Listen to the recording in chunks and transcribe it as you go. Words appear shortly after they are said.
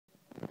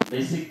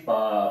basic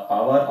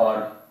power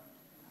or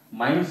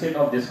mindset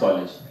of this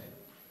college.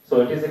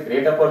 So it is a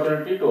great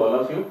opportunity to all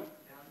of you.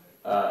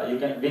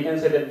 We can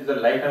say that it is a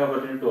lifetime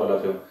opportunity to all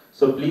of you.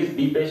 So please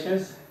be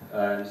patient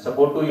and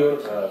support to your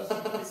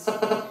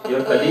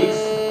colleagues,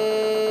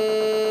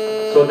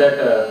 so that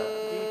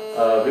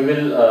we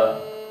will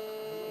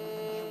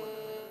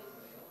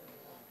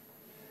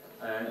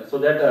and so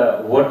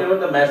that whatever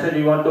the message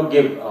we want to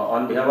give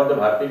on behalf of the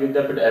Bharati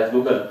Vidyapit as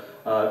Google,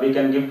 we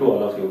can give to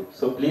all of you.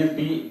 So please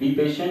be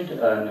patient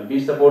and be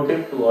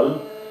supportive to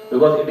all,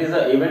 because it is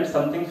an event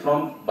something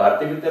from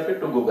Bharati Vidyapit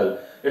to Google.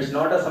 It's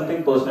not a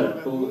something personal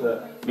to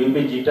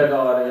BP GTAC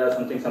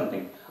or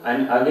something.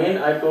 And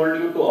again, I told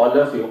you to all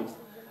of you,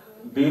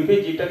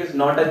 BP GTAC is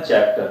not a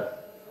chapter.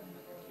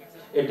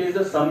 It is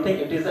a something.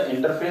 It is an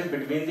interface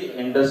between the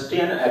industry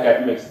and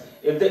academics.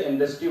 If the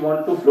industry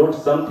want to float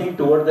something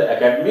toward the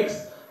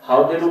academics,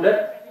 how they do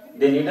that?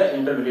 They need an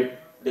intermediate.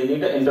 They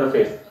need an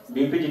interface.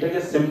 BP GTAC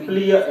is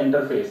simply an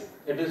interface.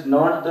 It is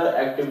not the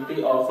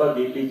activity of a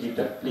BP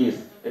GTAC.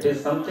 Please, it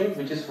is something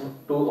which is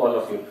to all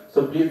of you.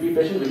 So please be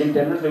patient. Within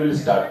 10 minutes we will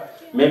start.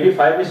 Maybe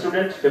 5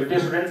 students, 50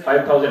 students,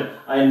 5,000.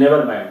 I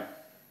never mind,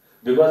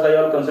 because I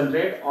all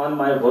concentrate on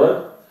my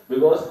work.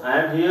 Because I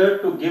am here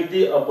to give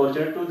the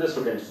opportunity to the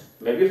students.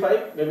 Maybe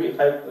 500,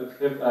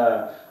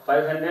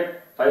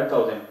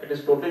 5,000. It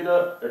is totally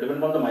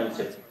dependent on the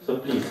mindset. So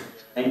please,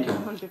 thank you.